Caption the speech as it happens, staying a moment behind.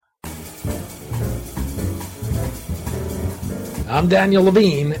I'm Daniel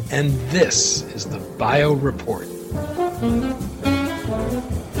Levine, and this is the Bio Report.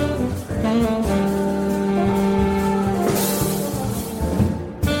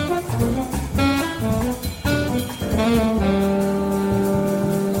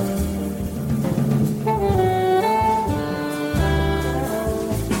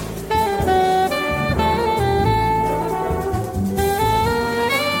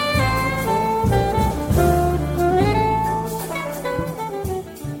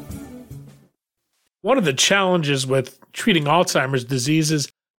 One of the challenges with treating Alzheimer's disease is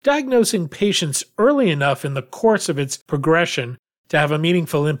diagnosing patients early enough in the course of its progression to have a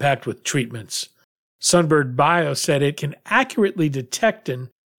meaningful impact with treatments. Sunbird Bio said it can accurately detect and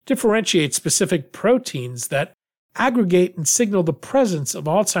differentiate specific proteins that aggregate and signal the presence of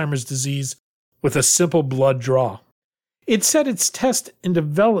Alzheimer's disease with a simple blood draw. It said its test in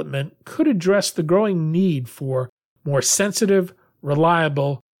development could address the growing need for more sensitive,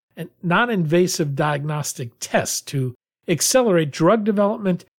 reliable, and non-invasive diagnostic tests to accelerate drug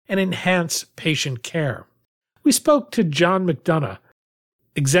development and enhance patient care. We spoke to John McDonough,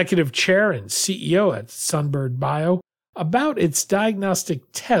 Executive Chair and CEO at Sunbird Bio, about its diagnostic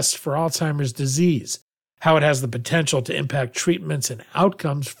test for Alzheimer's disease, how it has the potential to impact treatments and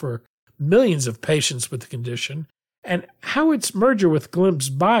outcomes for millions of patients with the condition, and how its merger with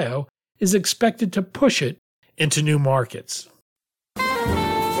Glympse Bio is expected to push it into new markets.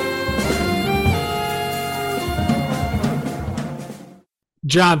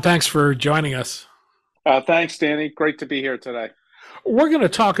 John, thanks for joining us. Thanks, Danny. Great to be here today. We're going to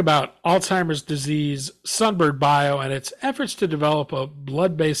talk about Alzheimer's disease, Sunbird Bio, and its efforts to develop a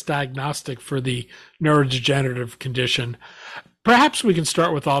blood-based diagnostic for the neurodegenerative condition. Perhaps we can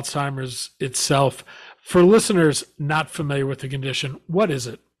start with Alzheimer's itself. For listeners not familiar with the condition, what is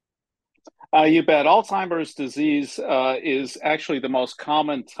it? You bet. Alzheimer's disease is actually the most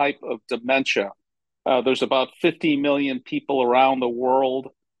common type of dementia. There's about 50 million people around the world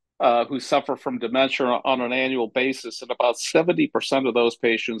who suffer from dementia on an annual basis, and about 70% of those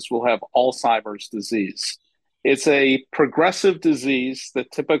patients will have Alzheimer's disease. It's a progressive disease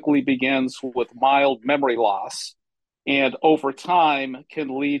that typically begins with mild memory loss, and over time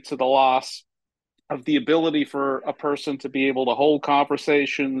can lead to the loss of the ability for a person to be able to hold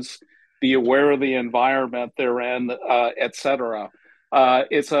conversations, be aware of the environment they're in, et cetera.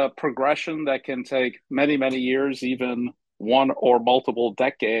 It's a progression that can take many, many years, even one or multiple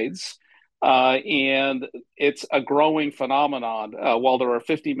decades. And it's a growing phenomenon. While there are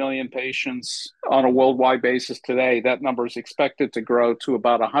 50 million patients on a worldwide basis today, that number is expected to grow to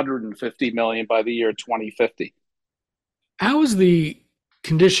about 150 million by the year 2050. How is the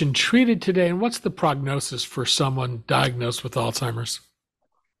condition treated today, and what's the prognosis for someone diagnosed with Alzheimer's?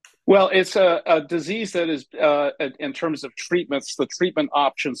 Well, it's a disease that is, in terms of treatments, the treatment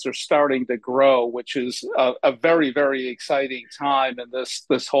options are starting to grow, which is a very, very exciting time in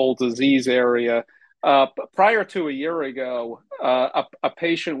this whole disease area. Prior to a year ago, a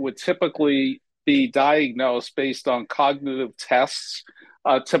patient would typically be diagnosed based on cognitive tests.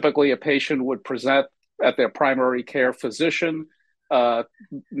 Typically, a patient would present at their primary care physician,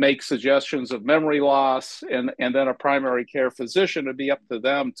 make suggestions of memory loss, and then a primary care physician, would be up to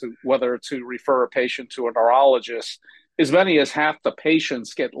them to whether to refer a patient to a neurologist. As many as half the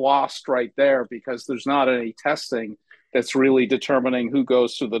patients get lost right there because there's not any testing that's really determining who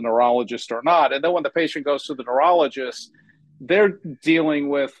goes to the neurologist or not. And then when the patient goes to the neurologist, they're dealing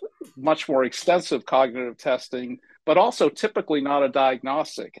with much more extensive cognitive testing, but also typically not a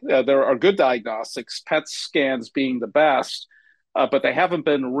diagnostic. There are good diagnostics, PET scans being the best, but they haven't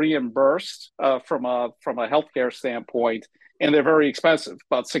been reimbursed from a healthcare standpoint, and they're very expensive,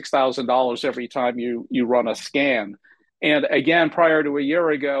 about $6,000 every time you run a scan. And again, prior to a year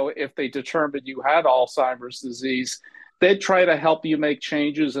ago, if they determined you had Alzheimer's disease, they'd try to help you make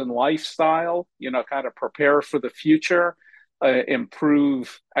changes in lifestyle, kind of prepare for the future,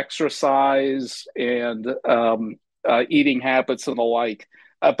 improve exercise and eating habits and the like,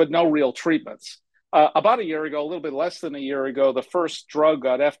 but no real treatments. About a year ago, a little bit less than a year ago, the first drug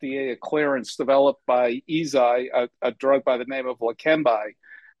got FDA clearance developed by Eisai, a drug by the name of Leqembi.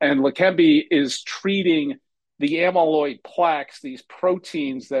 And Leqembi is treating the amyloid plaques, these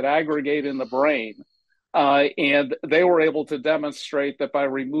proteins that aggregate in the brain. And they were able to demonstrate that by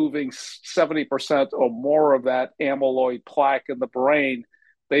removing 70% or more of that amyloid plaque in the brain,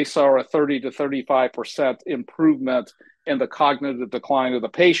 they saw a 30 to 35% improvement in the cognitive decline of the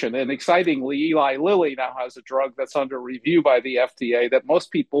patient. And excitingly, Eli Lilly now has a drug that's under review by the FDA that most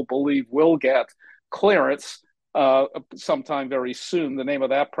people believe will get clearance sometime very soon. The name of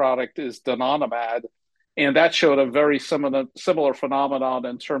that product is donanemab. And that showed a very similar phenomenon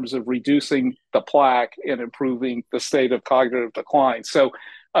in terms of reducing the plaque and improving the state of cognitive decline. So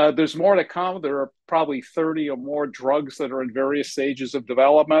there's more to come. There are probably 30 or more drugs that are in various stages of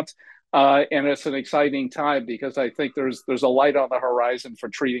development. And it's an exciting time because I think there's a light on the horizon for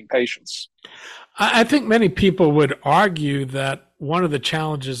treating patients. I think many people would argue that one of the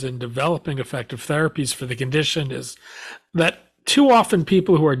challenges in developing effective therapies for the condition is that too often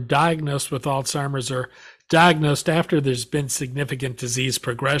people who are diagnosed with Alzheimer's are diagnosed after there's been significant disease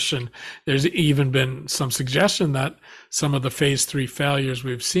progression. There's even been some suggestion that some of the phase 3 failures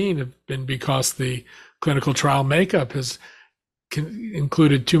we've seen have been because the clinical trial makeup has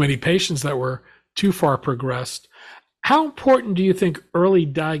included too many patients that were too far progressed. How important do you think early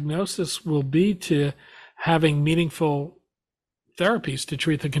diagnosis will be to having meaningful therapies to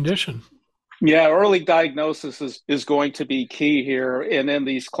treat the condition? Yeah, early diagnosis is going to be key here. And in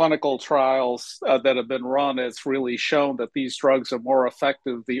these clinical trials that have been run, it's really shown that these drugs are more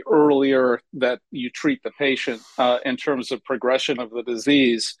effective the earlier that you treat the patient in terms of progression of the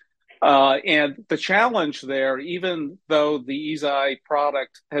disease. And the challenge there, even though the Eisai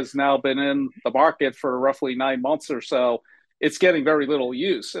product has now been in the market for roughly 9 months or so, it's getting very little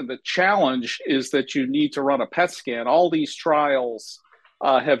use. And the challenge is that you need to run a PET scan. All these trials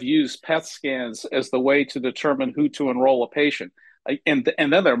have used PET scans as the way to determine who to enroll a patient. And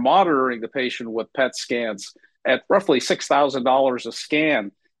then they're monitoring the patient with PET scans at roughly $6,000 a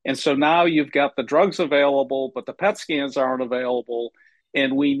scan. And so now you've got the drugs available, but the PET scans aren't available.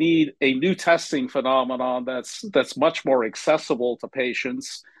 And we need a new testing phenomenon that's much more accessible to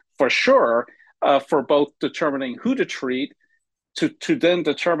patients, for sure, for both determining who to treat, to then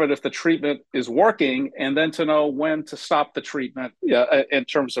determine if the treatment is working, and then to know when to stop the treatment in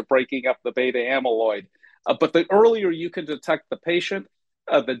terms of breaking up the beta amyloid. But the earlier you can detect the patient,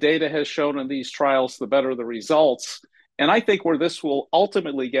 the data has shown in these trials, the better the results. And I think where this will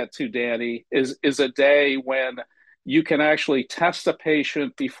ultimately get to, Danny, is a day when you can actually test a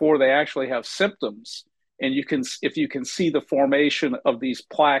patient before they actually have symptoms. And if you can see the formation of these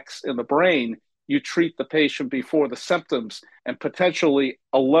plaques in the brain, you treat the patient before the symptoms and potentially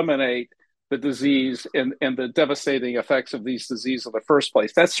eliminate the disease and the devastating effects of these diseases in the first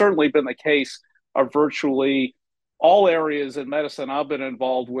place. That's certainly been the case of virtually all areas in medicine I've been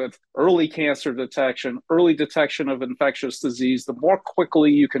involved with: early cancer detection, early detection of infectious disease. The more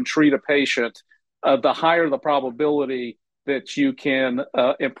quickly you can treat a patient, the higher the probability that you can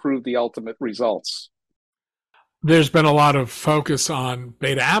improve the ultimate results. There's been a lot of focus on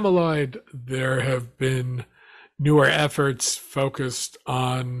beta amyloid. There have been newer efforts focused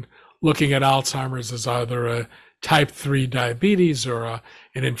on looking at Alzheimer's as either a type 3 diabetes or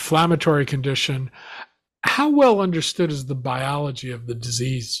an inflammatory condition. How well understood is the biology of the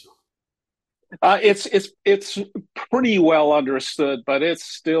disease? It's pretty well understood, but it's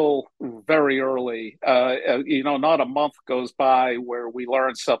still very early. Not a month goes by where we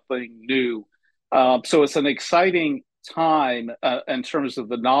learn something new. So it's an exciting time in terms of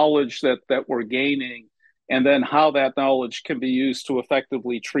the knowledge that we're gaining, and then how that knowledge can be used to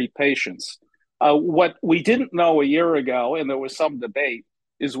effectively treat patients. What we didn't know a year ago, and there was some debate,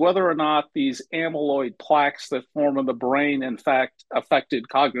 is whether or not these amyloid plaques that form in the brain, in fact, affected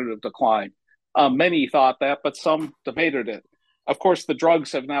cognitive decline. Many thought that, but some debated it. Of course, the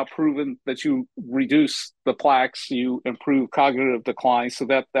drugs have now proven that you reduce the plaques, you improve cognitive decline, so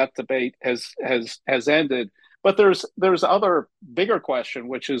that debate has ended. But there's other bigger question,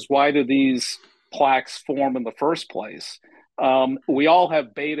 which is, why do these plaques form in the first place? We all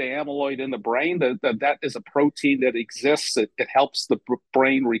have beta amyloid in the brain. That is a protein that exists. It helps the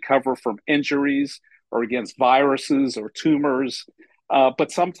brain recover from injuries or against viruses or tumors.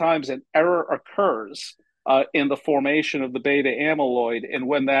 But sometimes an error occurs in the formation of the beta amyloid. And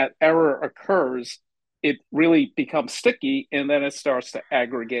when that error occurs, it really becomes sticky, and then it starts to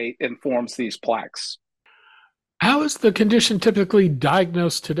aggregate and forms these plaques. How is the condition typically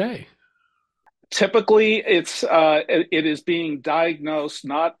diagnosed today? Typically, it is being diagnosed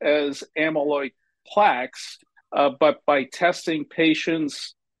not as amyloid plaques, but by testing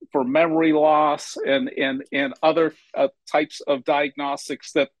patients for memory loss and other types of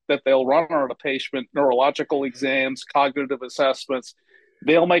diagnostics that they'll run on a patient: neurological exams, cognitive assessments.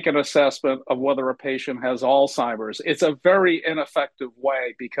 They'll make an assessment of whether a patient has Alzheimer's. It's a very ineffective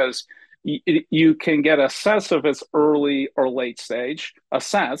way because you can get a sense of its early or late stage, a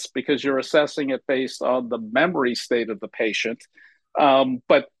sense, because you're assessing it based on the memory state of the patient.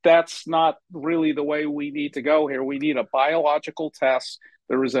 But that's not really the way we need to go here. We need a biological test.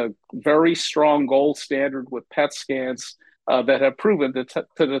 There is a very strong gold standard with PET scans that have proven to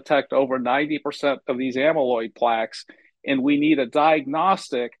detect over 90% of these amyloid plaques, and we need a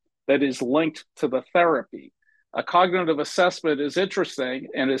diagnostic that is linked to the therapy. A cognitive assessment is interesting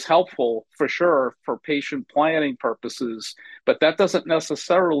and is helpful for sure for patient planning purposes, but that doesn't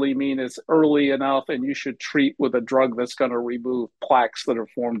necessarily mean it's early enough and you should treat with a drug that's going to remove plaques that are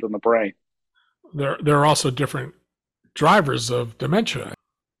formed in the brain. There are also different drivers of dementia.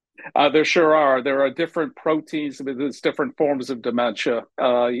 There sure are. There are different proteins. There's different forms of dementia.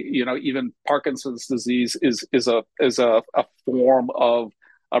 Even Parkinson's disease is a form of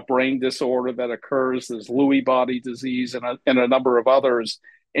a brain disorder that occurs. There's Lewy body disease and a number of others.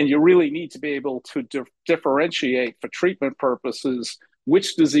 And you really need to be able to differentiate for treatment purposes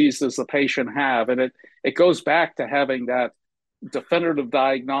which disease does the patient have. And it goes back to having that definitive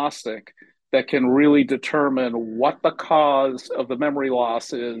diagnostic that can really determine what the cause of the memory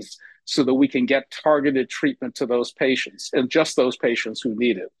loss is so that we can get targeted treatment to those patients and just those patients who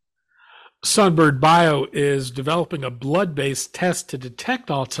need it. Sunbird Bio is developing a blood-based test to detect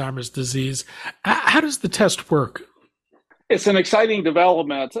Alzheimer's disease. How does the test work? It's an exciting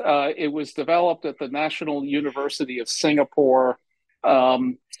development. It was developed at the National University of Singapore.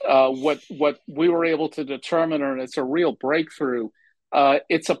 What we were able to determine, and it's a real breakthrough,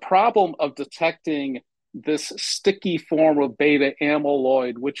 it's a problem of detecting this sticky form of beta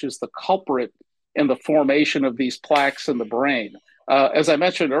amyloid, which is the culprit in the formation of these plaques in the brain. As I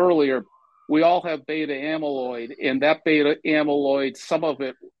mentioned earlier, we all have beta amyloid, and that beta amyloid, some of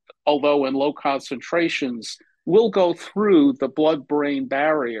it, although in low concentrations, will go through the blood-brain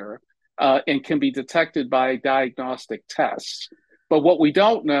barrier and can be detected by diagnostic tests. But what we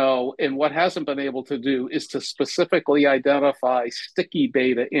don't know, and what hasn't been able to do, is to specifically identify sticky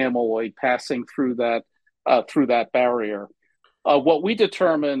beta amyloid passing through that barrier. What we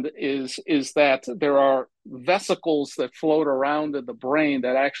determined is that there are vesicles that float around in the brain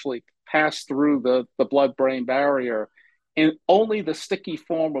that actually pass through the blood-brain barrier, and only the sticky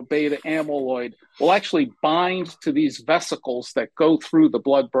form of beta amyloid will actually bind to these vesicles that go through the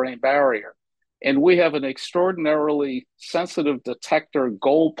blood-brain barrier. And we have an extraordinarily sensitive detector,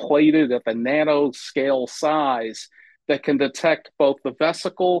 gold-plated at the nanoscale size, that can detect both the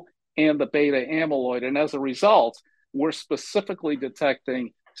vesicle and the beta amyloid. And as a result, we're specifically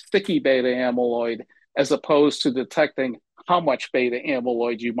detecting sticky beta amyloid as opposed to detecting how much beta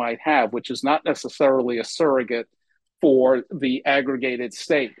amyloid you might have, which is not necessarily a surrogate for the aggregated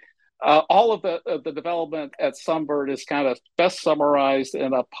state. All of the development at Sunbird is kind of best summarized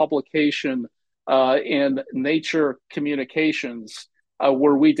in a publication in Nature Communications,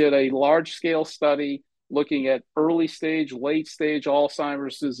 where we did a large-scale study looking at early stage, late stage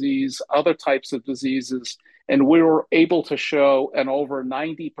Alzheimer's disease, other types of diseases, and we were able to show an over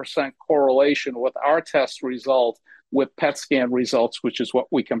 90% correlation with our test result with PET scan results, which is what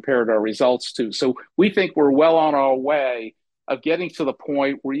we compared our results to. So we think we're well on our way of getting to the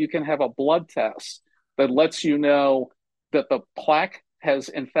point where you can have a blood test that lets you know that the plaque has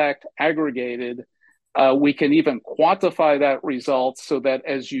in fact aggregated. We can even quantify that result so that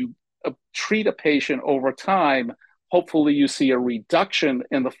as you treat a patient over time, hopefully you see a reduction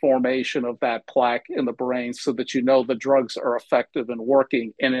in the formation of that plaque in the brain so that you know the drugs are effective and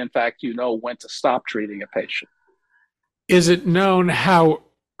working, and in fact you know when to stop treating a patient. Is it known how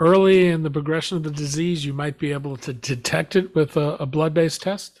early in the progression of the disease you might be able to detect it with a blood-based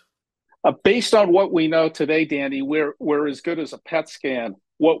test? Based on what we know today, Danny, we're as good as a PET scan.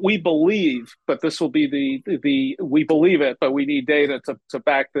 What we believe, but this will be we believe it, but we need data to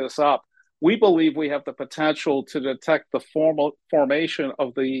back this up. We believe we have the potential to detect the formation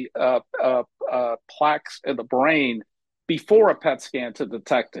of the plaques in the brain before a PET scan to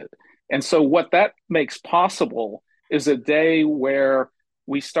detect it. And so what that makes possible is a day where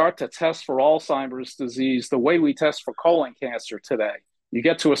we start to test for Alzheimer's disease the way we test for colon cancer today. You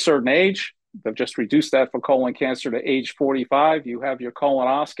get to a certain age, they've just reduced that for colon cancer to age 45, you have your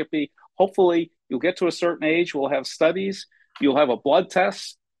colonoscopy. Hopefully, you'll get to a certain age, we'll have studies, you'll have a blood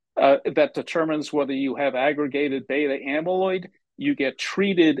test that determines whether you have aggregated beta amyloid, you get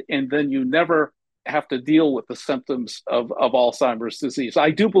treated, and then you never have to deal with the symptoms of Alzheimer's disease. I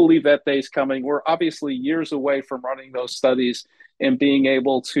do believe that day's coming. We're obviously years away from running those studies and being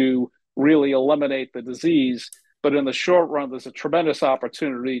able to really eliminate the disease. But in the short run, there's a tremendous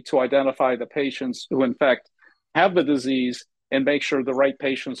opportunity to identify the patients who, in fact, have the disease and make sure the right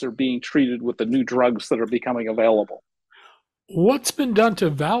patients are being treated with the new drugs that are becoming available. What's been done to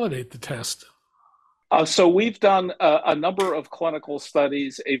validate the test? So we've done a number of clinical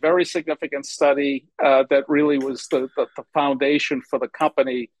studies, a very significant study that really was the foundation for the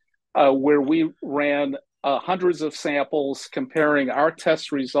company, where we ran hundreds of samples comparing our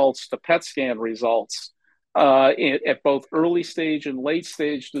test results to PET scan results at both early stage and late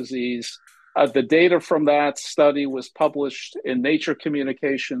stage disease. The data from that study was published in Nature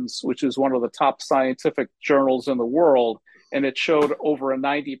Communications, which is one of the top scientific journals in the world, and it showed over a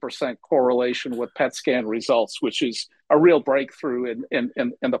 90% correlation with PET scan results, which is a real breakthrough in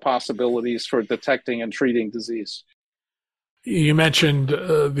the possibilities for detecting and treating disease. You mentioned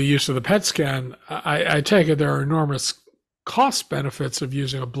the use of the PET scan. I take it there are enormous cost benefits of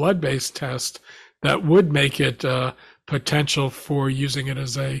using a blood-based test that would make it potential for using it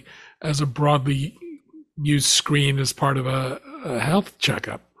as a broadly used screen as part of a health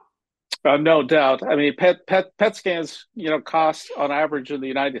checkup. No doubt. I mean, PET scans, cost on average in the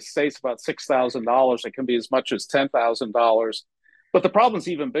United States about $6,000. It can be as much as $10,000. But the problem is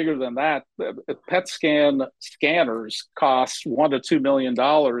even bigger than that. PET scanners cost $1 to $2 million,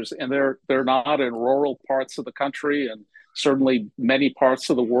 and they're not in rural parts of the country, and certainly many parts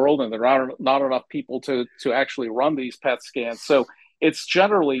of the world, and there are not enough people to actually run these PET scans. So it's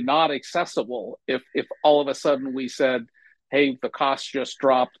generally not accessible. If all of a sudden we said, hey, the cost just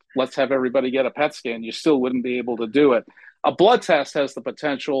dropped, let's have everybody get a PET scan, you still wouldn't be able to do it. A blood test has the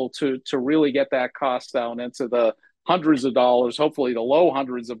potential to really get that cost down into the hundreds of dollars, hopefully the low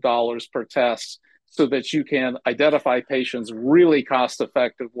hundreds of dollars per test, so that you can identify patients really cost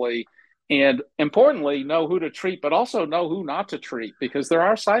effectively and, importantly, know who to treat, but also know who not to treat, because there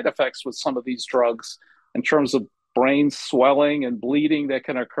are side effects with some of these drugs in terms of brain swelling and bleeding that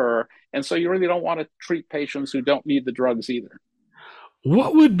can occur. And so you really don't want to treat patients who don't need the drugs either.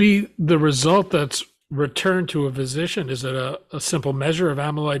 What would be the result that's returned to a physician? Is it a simple measure of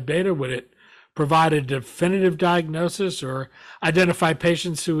amyloid beta? Would it provide a definitive diagnosis or identify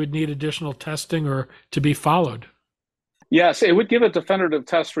patients who would need additional testing or to be followed? Yes, it would give a definitive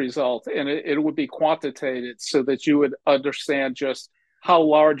test result, and it would be quantitated so that you would understand just how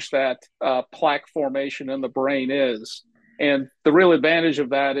large that plaque formation in the brain is. And the real advantage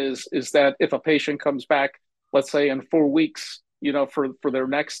of that is that if a patient comes back, let's say in 4 weeks, for their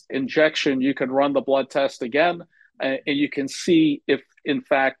next injection, you can run the blood test again, and you can see if, in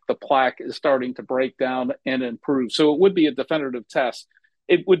fact, the plaque is starting to break down and improve. So it would be a definitive test.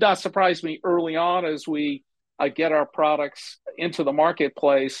 It would not surprise me early on as we get our products into the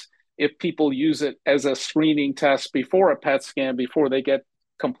marketplace if people use it as a screening test before a PET scan, before they get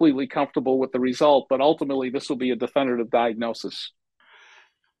completely comfortable with the result. But ultimately, this will be a definitive diagnosis.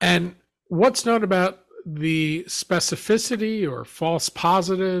 And what's known about the specificity or false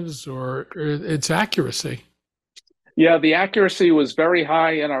positives or its accuracy? Yeah, the accuracy was very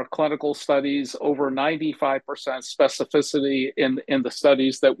high in our clinical studies, over 95% specificity in the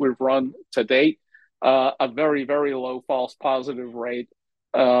studies that we've run to date, a very, very low false positive rate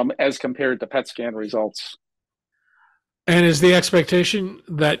as compared to PET scan results. And is the expectation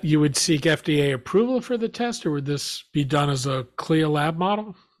that you would seek FDA approval for the test, or would this be done as a CLIA lab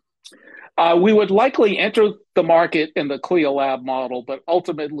model? We would likely enter the market in the CLIA lab model, but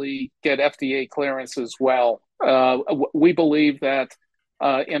ultimately get FDA clearance as well. We believe that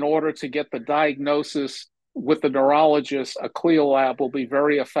in order to get the diagnosis with the neurologist, a CLIA lab will be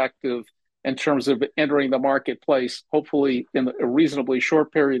very effective in terms of entering the marketplace, hopefully in a reasonably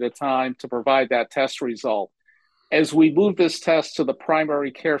short period of time, to provide that test result. As we move this test to the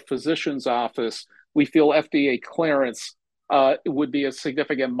primary care physician's office, we feel FDA clearance would be a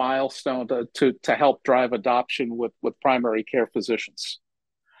significant milestone to help drive adoption with primary care physicians.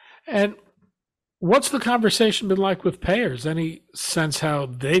 And what's the conversation been like with payers? Any sense how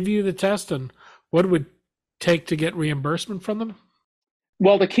they view the test and what it would take to get reimbursement from them?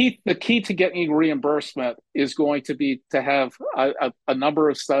 Well, the key to getting reimbursement is going to be to have a number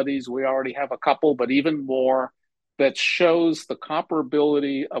of studies. We already have a couple, but even more, that shows the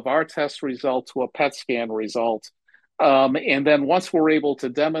comparability of our test result to a PET scan result. And then once we're able to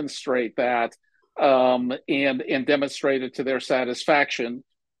demonstrate that and demonstrate it to their satisfaction,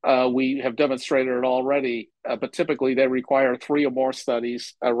 we have demonstrated it already, but typically they require 3 or more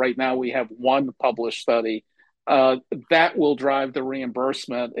studies. Right now we have 1 published study. That will drive the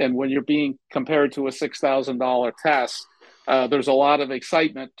reimbursement. And when you're being compared to a $6,000 test, there's a lot of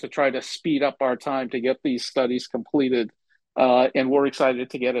excitement to try to speed up our time to get these studies completed. And we're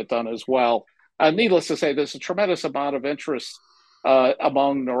excited to get it done as well. Needless to say, there's a tremendous amount of interest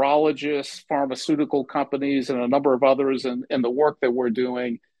among neurologists, pharmaceutical companies, and a number of others in the work that we're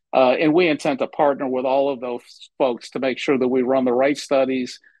doing. And we intend to partner with all of those folks to make sure that we run the right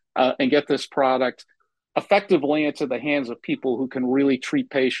studies and get this product effectively into the hands of people who can really treat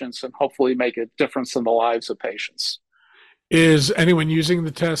patients and hopefully make a difference in the lives of patients. Is anyone using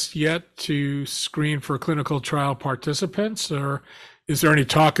the test yet to screen for clinical trial participants, or is there any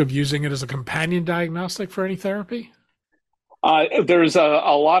talk of using it as a companion diagnostic for any therapy? There's a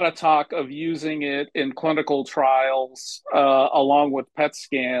lot of talk of using it in clinical trials along with PET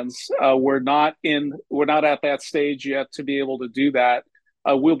scans. We're not at that stage yet to be able to do that.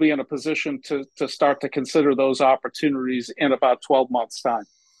 We'll be in a position to start to consider those opportunities in about 12 months' time.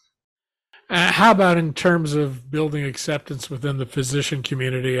 How about in terms of building acceptance within the physician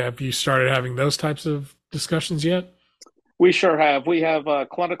community? Have you started having those types of discussions yet? We sure have. We have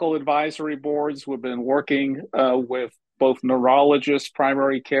clinical advisory boards. We've been working with both neurologists,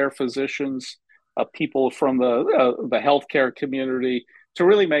 primary care physicians, people from the healthcare community to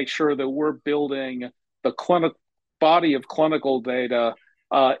really make sure that we're building the body of clinical data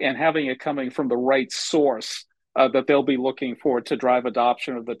and having it coming from the right source that they'll be looking for to drive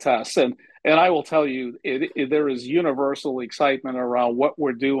adoption of the test. And I will tell you, there is universal excitement around what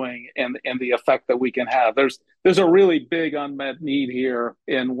we're doing and the effect that we can have. There's a really big unmet need here,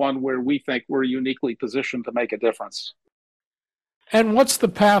 and one where we think we're uniquely positioned to make a difference. And what's the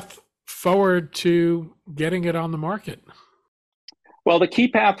path forward to getting it on the market? Well, the key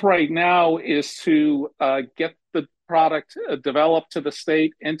path right now is to get the product developed to the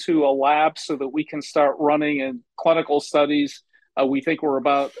state into a lab so that we can start running in clinical studies. We think we're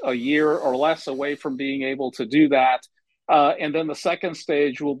about a year or less away from being able to do that. And then the second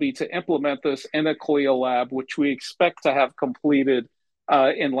stage will be to implement this in a CLIA lab, which we expect to have completed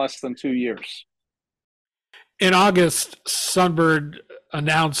in less than 2 years. In August, Sunbird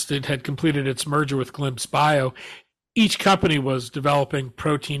announced it had completed its merger with Glympse Bio. Each company was developing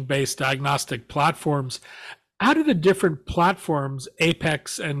protein-based diagnostic platforms. How do the different platforms,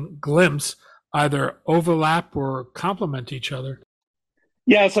 Apex and Glympse, either overlap or complement each other?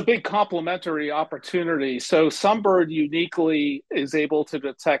 Yeah, it's a big complementary opportunity. So Sunbird uniquely is able to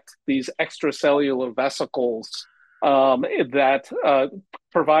detect these extracellular vesicles that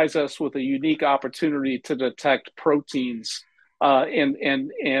provides us with a unique opportunity to detect proteins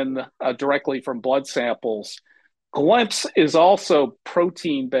directly from blood samples. Glympse is also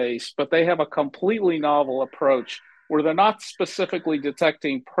protein-based, but they have a completely novel approach where they're not specifically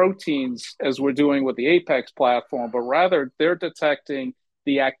detecting proteins as we're doing with the Apex platform, but rather they're detecting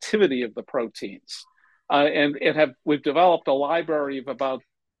the activity of the proteins. We've developed a library of about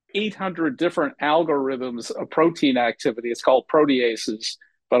 800 different algorithms of protein activity. It's called proteases,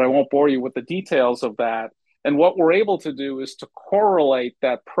 but I won't bore you with the details of that. And what we're able to do is to correlate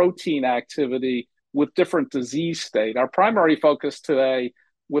that protein activity with different disease state. Our primary focus today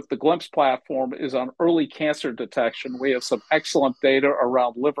with the Glympse platform is on early cancer detection. We have some excellent data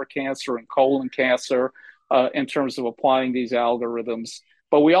around liver cancer and colon cancer in terms of applying these algorithms.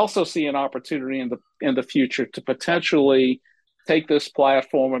 But we also see an opportunity in the future to potentially take this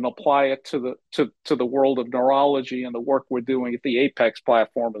platform and apply it to the world of neurology and the work we're doing at the Apex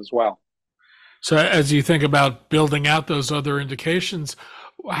platform as well. So as you think about building out those other indications,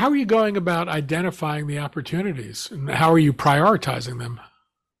 how are you going about identifying the opportunities and how are you prioritizing them?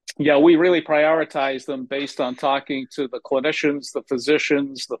 Yeah, we really prioritize them based on talking to the clinicians, the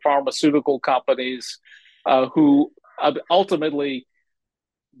physicians, the pharmaceutical companies who ultimately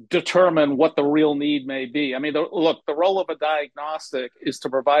determine what the real need may be. I mean, the role of a diagnostic is to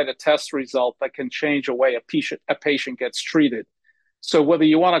provide a test result that can change the way a patient gets treated. So whether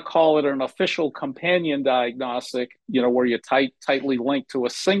you want to call it an official companion diagnostic, where you tightly linked to a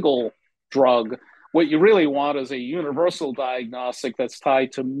single drug, what you really want is a universal diagnostic that's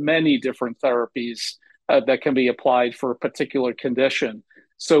tied to many different therapies that can be applied for a particular condition.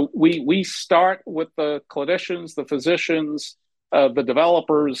 So we start with the clinicians, the physicians, the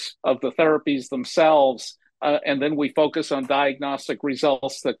developers of the therapies themselves, and then we focus on diagnostic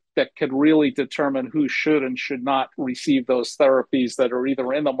results that could really determine who should and should not receive those therapies that are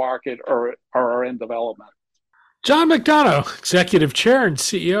either in the market or are in development. John McDonough, Executive Chair and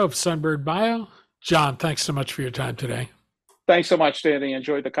CEO of Sunbird Bio. John, thanks so much for your time today. Thanks so much, Danny.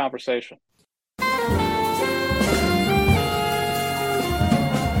 Enjoyed the conversation.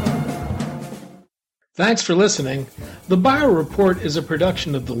 Thanks for listening. The Bio Report is a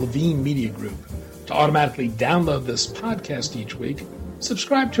production of the Levine Media Group. To automatically download this podcast each week,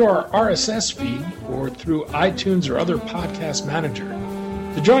 subscribe to our RSS feed or through iTunes or other podcast manager.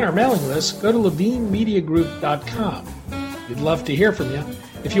 To join our mailing list, go to levinemediagroup.com. We'd love to hear from you.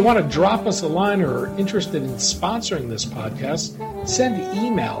 If you want to drop us a line or are interested in sponsoring this podcast, send an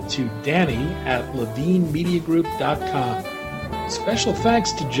email to danny@levinemediagroup.com. Special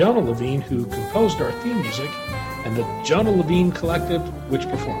thanks to Jonah Levine, who composed our theme music, and the Jonah Levine Collective, which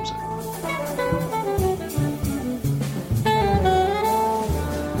performs it.